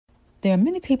There are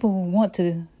many people who want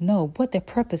to know what their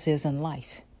purpose is in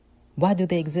life. Why do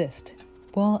they exist?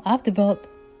 Well, I've developed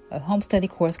a home study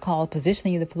course called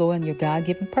Positioning You to Flow in Your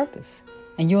God-Given Purpose.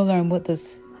 And you'll learn what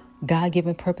does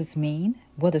God-given purpose mean,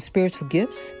 what are spiritual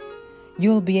gifts.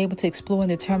 You'll be able to explore and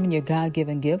determine your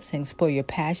God-given gifts and explore your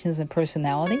passions and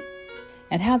personality,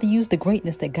 and how to use the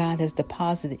greatness that God has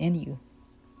deposited in you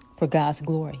for God's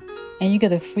glory. And you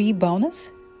get a free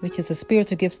bonus, which is a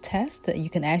spiritual gifts test that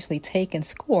you can actually take and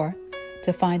score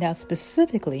to find out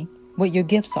specifically what your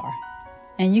gifts are.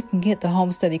 And you can get the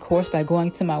home study course by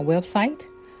going to my website,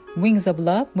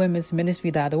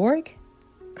 wingsoflovewomensministry.org.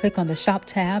 Click on the shop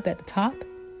tab at the top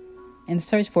and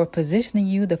search for Positioning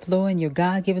You to Flow in Your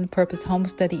God-Given Purpose Home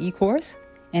Study e-course.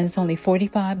 And it's only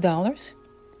 $45.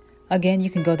 Again,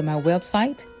 you can go to my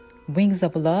website,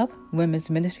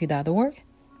 wingsoflovewomensministry.org.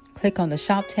 Click on the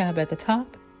shop tab at the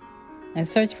top and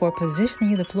search for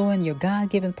Positioning You to Flow in Your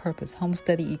God-Given Purpose Home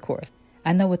Study e-course.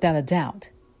 I know without a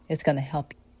doubt it's going to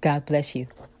help you. God bless you.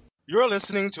 You're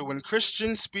listening to When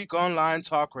Christians Speak Online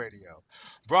Talk Radio,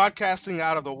 broadcasting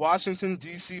out of the Washington,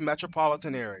 D.C.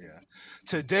 metropolitan area.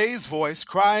 Today's voice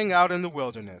crying out in the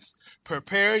wilderness,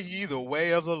 prepare ye the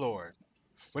way of the Lord.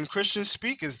 When Christians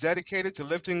Speak is dedicated to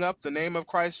lifting up the name of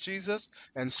Christ Jesus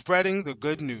and spreading the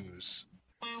good news.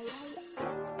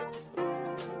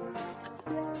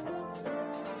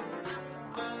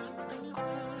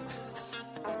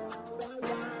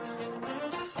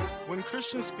 When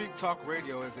Christians Speak Talk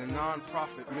Radio is a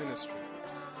non-profit ministry.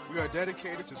 We are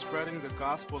dedicated to spreading the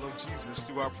gospel of Jesus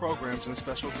through our programs and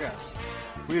special guests.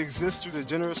 We exist through the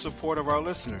generous support of our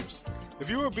listeners. If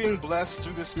you are being blessed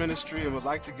through this ministry and would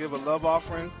like to give a love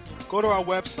offering, go to our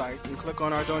website and click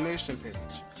on our donation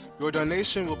page. Your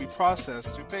donation will be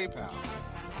processed through PayPal.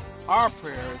 Our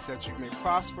prayer is that you may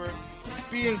prosper,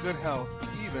 be in good health,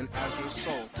 even as your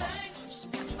soul prospers.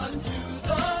 Unto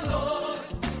the Lord,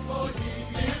 for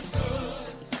He is good.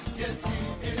 Yes, He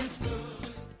is good.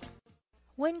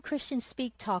 When Christians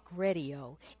Speak Talk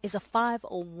Radio is a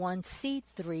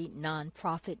 501c3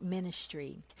 nonprofit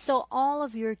ministry, so all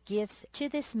of your gifts to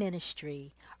this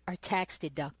ministry are tax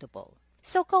deductible.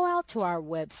 So go out to our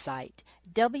website,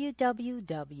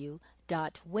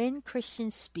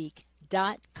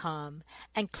 www.whenchristianspeak.com,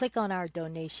 and click on our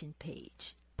donation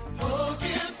page. Oh,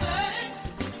 give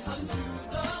thanks unto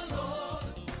the Lord,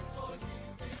 for He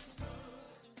is good.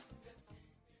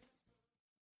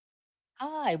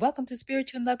 Hi, welcome to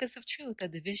Spiritual Nuggets of Truth, a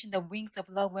division of Wings of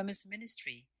Love Women's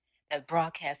Ministry that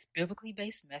broadcasts biblically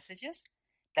based messages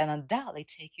that undoubtedly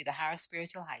take you to higher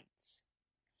spiritual heights.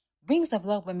 Wings of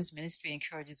Love Women's Ministry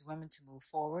encourages women to move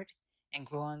forward and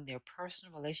grow in their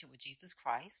personal relationship with Jesus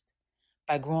Christ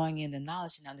by growing in the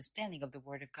knowledge and understanding of the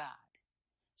Word of God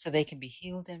so they can be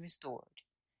healed and restored.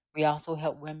 We also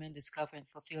help women discover and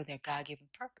fulfill their God-given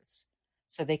purpose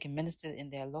so they can minister in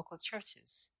their local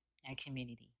churches and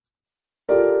community.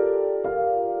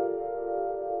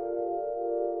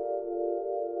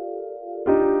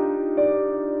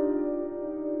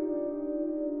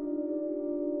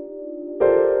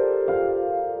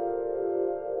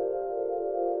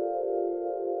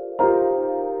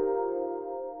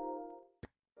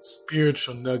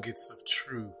 Spiritual Nuggets of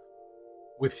Truth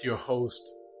with your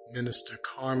host, Minister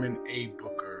Carmen A.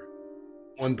 Booker,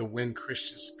 on the When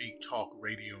Christians Speak Talk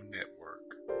Radio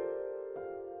Network.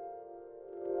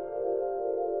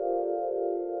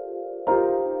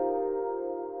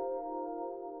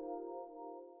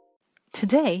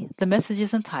 Today, the message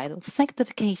is entitled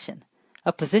Sanctification,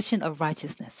 a Position of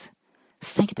Righteousness.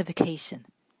 Sanctification,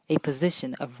 a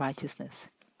Position of Righteousness.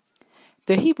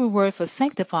 The Hebrew word for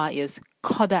sanctify is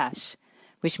Qadash,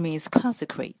 which means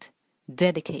consecrate,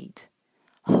 dedicate,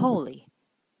 holy,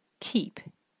 keep,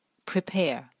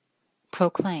 prepare,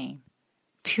 proclaim,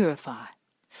 purify,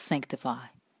 sanctify.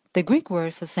 The Greek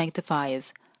word for sanctify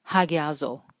is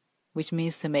hagiazo, which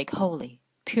means to make holy,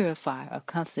 purify, or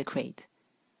consecrate.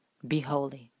 Be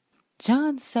holy.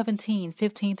 John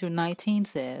 17:15-19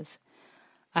 says,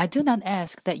 I do not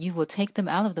ask that you will take them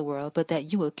out of the world, but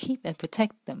that you will keep and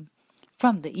protect them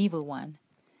from the evil one.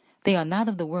 They are not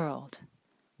of the world,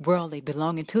 worldly,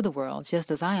 belonging to the world,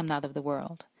 just as I am not of the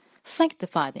world.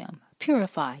 Sanctify them,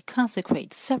 purify,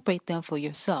 consecrate, separate them for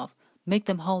yourself, make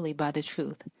them holy by the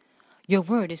truth. Your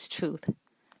word is truth.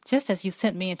 Just as you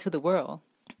sent me into the world,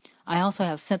 I also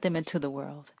have sent them into the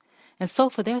world. And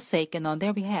so for their sake and on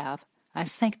their behalf, I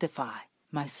sanctify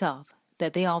myself,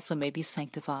 that they also may be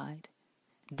sanctified.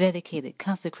 Dedicated,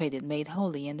 consecrated, made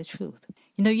holy in the truth.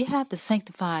 You know, you have the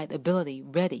sanctified ability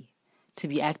ready to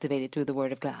be activated through the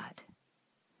Word of God.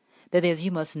 That is,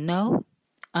 you must know,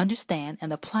 understand,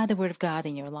 and apply the Word of God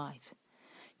in your life.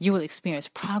 You will experience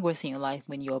progress in your life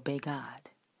when you obey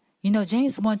God. You know,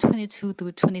 James 1:22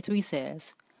 through 23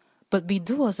 says, "But be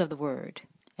doers of the word,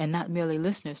 and not merely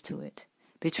listeners to it,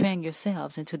 betraying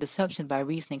yourselves into deception by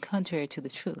reasoning contrary to the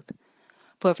truth.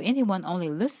 For if anyone only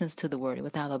listens to the word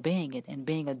without obeying it and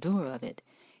being a doer of it,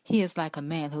 he is like a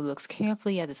man who looks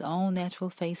carefully at his own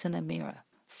natural face in a mirror."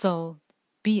 So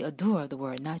be a doer of the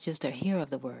word, not just a hearer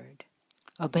of the word.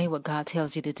 Obey what God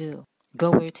tells you to do. Go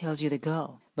where He tells you to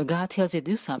go. When God tells you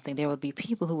to do something, there will be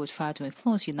people who will try to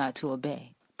influence you not to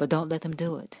obey. But don't let them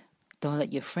do it. Don't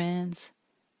let your friends,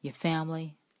 your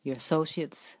family, your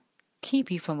associates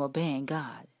keep you from obeying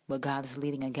God, what God is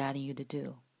leading and guiding you to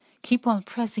do. Keep on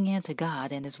pressing into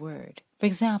God and His Word. For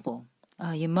example,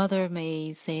 your mother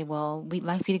may say, well, we'd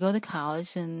like for you to go to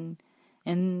college and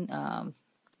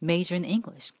major in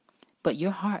English. But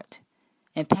your heart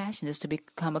and passion is to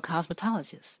become a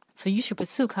cosmetologist. So you should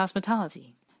pursue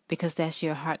cosmetology because that's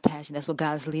your heart passion. That's what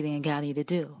God is leading and guiding you to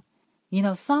do. You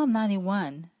know, Psalm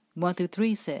 91, 1 through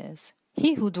 3 says,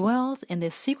 "He who dwells in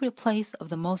the secret place of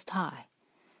the Most High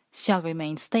shall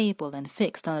remain stable and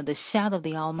fixed under the shadow of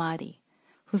the Almighty,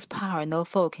 whose power no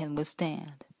foe can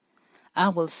withstand. I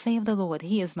will say of the Lord,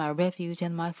 He is my refuge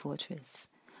and my fortress.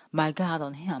 My God,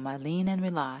 on Him I lean and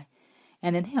rely,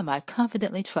 and in Him I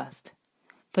confidently trust.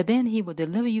 For then He will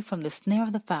deliver you from the snare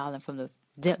of the fowler and from the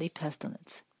deadly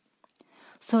pestilence."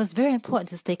 So it's very important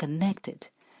to stay connected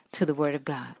to the Word of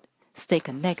God. Stay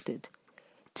connected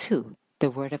to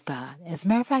the Word of God. As a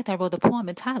matter of fact, I wrote a poem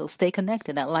entitled "Stay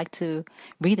Connected." I'd like to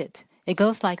read it. It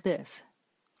goes like this.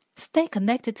 Stay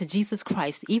connected to Jesus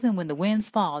Christ even when the winds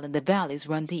fall and the valleys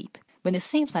run deep. When it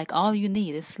seems like all you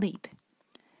need is sleep.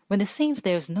 When it seems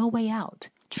there's no way out,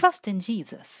 trust in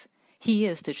Jesus. He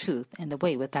is the truth and the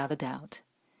way without a doubt.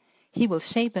 He will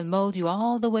shape and mold you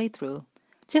all the way through.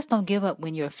 Just don't give up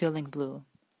when you're feeling blue.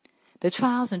 The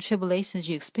trials and tribulations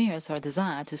you experience are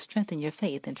designed to strengthen your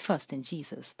faith and trust in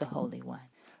Jesus, the Holy One.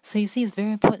 So you see, it's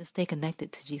very important to stay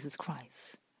connected to Jesus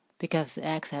Christ because it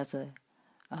acts as a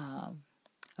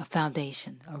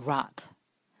foundation, a rock.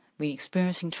 When you're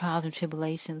experiencing trials and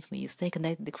tribulations, when you stay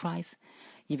connected to Christ,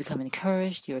 you become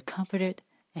encouraged, you're comforted,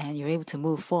 and you're able to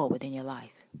move forward in your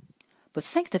life. But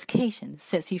sanctification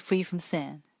sets you free from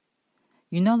sin.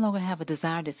 You no longer have a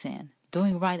desire to sin.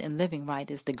 Doing right and living right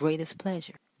is the greatest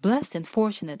pleasure. Blessed and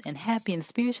fortunate and happy and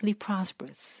spiritually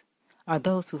prosperous are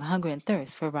those who hunger and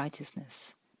thirst for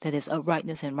righteousness, that is,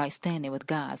 uprightness and right standing with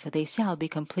God, for they shall be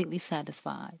completely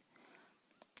satisfied.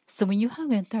 So when you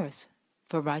hunger and thirst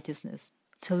for righteousness,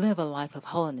 to live a life of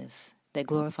holiness that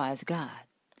glorifies God,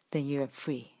 then you're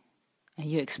free,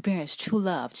 and you experience true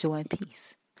love, joy, and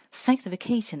peace.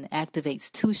 Sanctification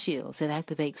activates two shields. It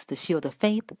activates the shield of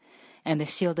faith and the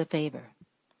shield of favor.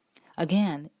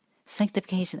 Again,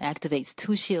 sanctification activates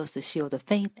two shields, the shield of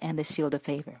faith and the shield of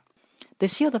favor. The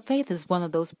shield of faith is one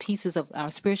of those pieces of our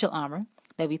spiritual armor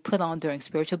that we put on during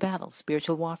spiritual battles,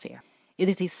 spiritual warfare. It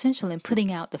is essential in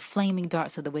putting out the flaming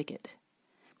darts of the wicked,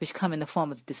 which come in the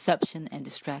form of deception and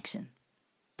distraction.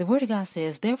 The Word of God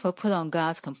says, "Therefore put on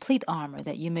God's complete armor,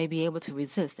 that you may be able to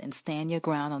resist and stand your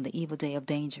ground on the evil day of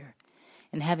danger.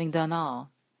 And having done all,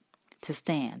 to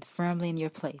stand firmly in your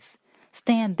place.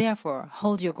 Stand therefore,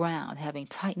 hold your ground, having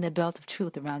tightened the belt of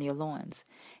truth around your loins,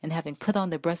 and having put on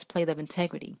the breastplate of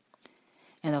integrity,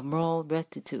 and of moral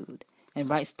rectitude, and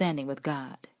right standing with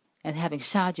God, and having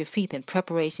shod your feet in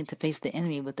preparation to face the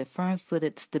enemy with the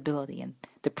firm-footed stability and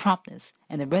the promptness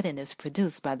and the readiness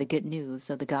produced by the good news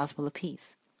of the gospel of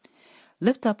peace.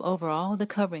 Lift up over all the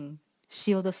covering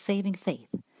shield of saving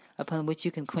faith, upon which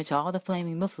you can quench all the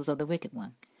flaming missiles of the wicked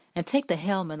one. And take the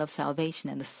helmet of salvation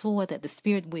and the sword that the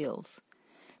Spirit wields,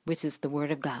 which is the Word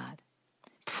of God.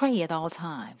 Pray at all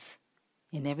times,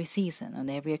 in every season, on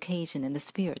every occasion, in the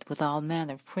Spirit, with all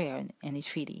manner of prayer and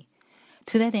entreaty.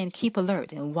 To that end, keep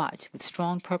alert and watch with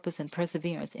strong purpose and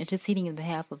perseverance, interceding in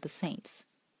behalf of the saints.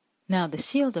 Now, the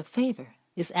shield of favor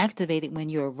is activated when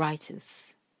you are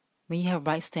righteous, when you have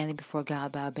right standing before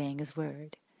God by obeying His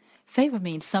Word. Favor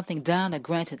means something done or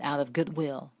granted out of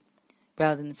goodwill,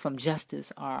 rather than from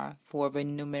justice or for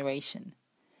remuneration.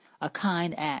 A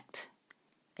kind act,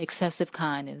 excessive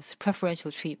kindness,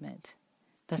 preferential treatment.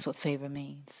 That's what favor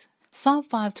means. Psalm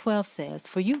 5:12 says,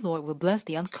 "For you, Lord, will bless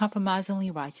the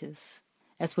uncompromisingly righteous.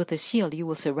 As with a shield, you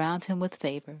will surround him with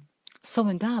favor." So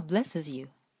when God blesses you,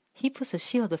 He puts a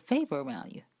shield of favor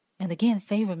around you. And again,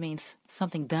 favor means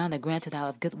something done or granted out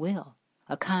of goodwill.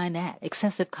 A kind act,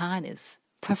 excessive kindness,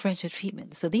 preferential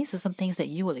treatment. So these are some things that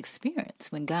you will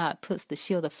experience when God puts the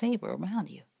shield of favor around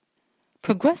you.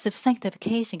 Progressive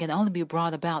sanctification can only be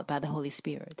brought about by the Holy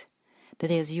Spirit.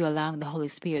 That is, you allowing the Holy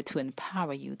Spirit to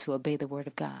empower you to obey the Word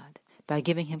of God by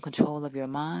giving Him control of your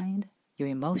mind, your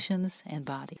emotions, and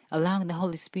body, allowing the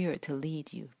Holy Spirit to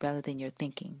lead you rather than your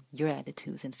thinking, your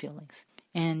attitudes, and feelings.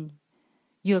 And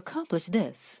you accomplish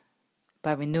this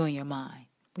by renewing your mind.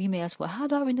 We may ask, well, how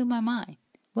do I renew my mind?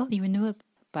 Well, you renew it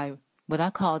by what I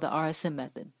call the RSM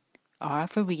method. R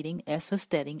for reading, S for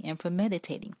studying, and for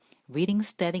meditating. Reading,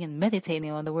 studying, and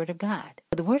meditating on the Word of God.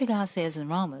 The Word of God says in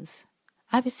Romans,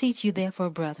 I beseech you therefore,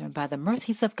 brethren, by the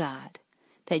mercies of God,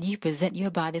 that you present your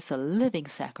bodies a living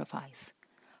sacrifice,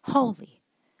 holy,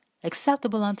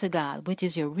 acceptable unto God, which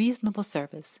is your reasonable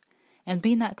service, and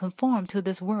be not conformed to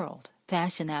this world,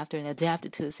 fashioned after and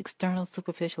adapted to its external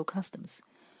superficial customs,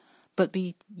 but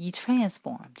be ye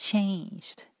transformed,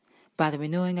 changed, by the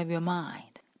renewing of your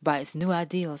mind, by its new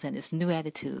ideals and its new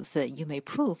attitudes, so that you may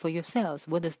prove for yourselves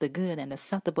what is the good and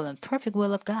acceptable and perfect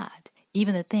will of God,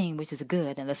 even the thing which is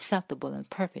good and acceptable and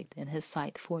perfect in His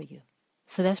sight for you.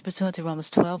 So that's pursuant to Romans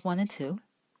 12:1 and 2.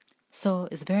 So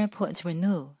it's very important to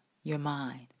renew your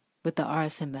mind with the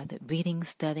RSM method, reading,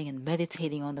 studying, and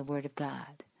meditating on the Word of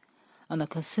God on a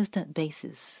consistent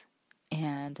basis.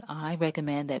 And I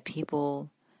recommend that people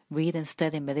read and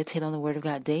study and meditate on the Word of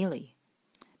God daily,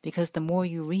 because the more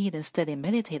you read and study and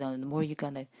meditate on it, the more you're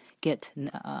going to get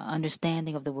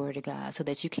understanding of the Word of God so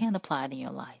that you can apply it in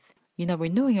your life. You know,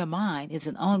 renewing your mind is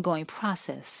an ongoing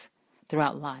process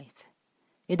throughout life.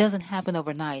 It doesn't happen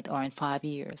overnight or in 5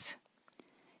 years.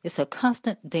 It's a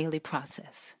constant daily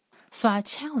process. So I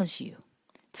challenge you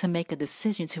to make a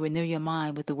decision to renew your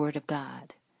mind with the Word of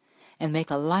God and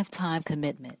make a lifetime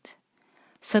commitment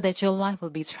so that your life will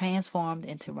be transformed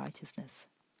into righteousness.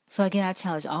 So again, I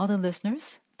challenge all the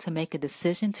listeners to make a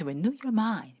decision to renew your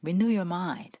mind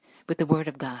with the Word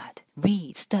of God.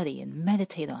 Read, study, and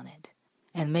meditate on it,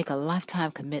 and make a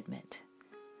lifetime commitment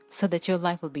so that your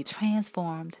life will be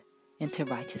transformed into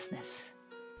righteousness.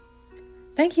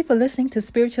 Thank you for listening to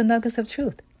Spiritual Nuggets of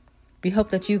Truth. We hope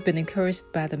that you've been encouraged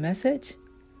by the message.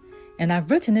 And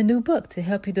I've written a new book to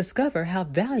help you discover how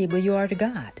valuable you are to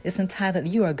God. It's entitled,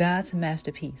 You Are God's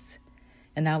Masterpiece.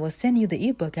 And I will send you the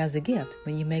ebook as a gift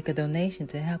when you make a donation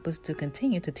to help us to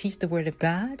continue to teach the Word of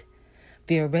God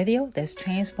via radio that's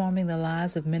transforming the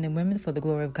lives of men and women for the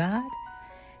glory of God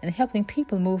and helping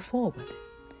people move forward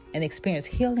and experience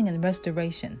healing and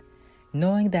restoration,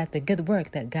 knowing that the good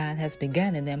work that God has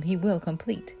begun in them, He will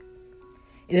complete.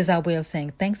 It is our way of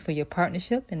saying thanks for your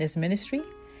partnership in this ministry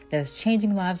that is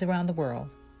changing lives around the world.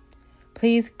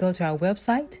 Please go to our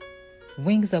website,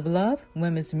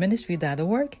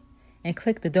 wingsoflovewomensministry.org, and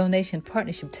click the Donation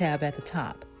Partnership tab at the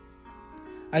top.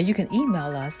 Or you can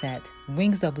email us at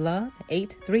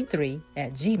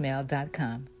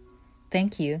wingsoflove833@gmail.com.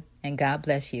 Thank you, and God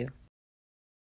bless you.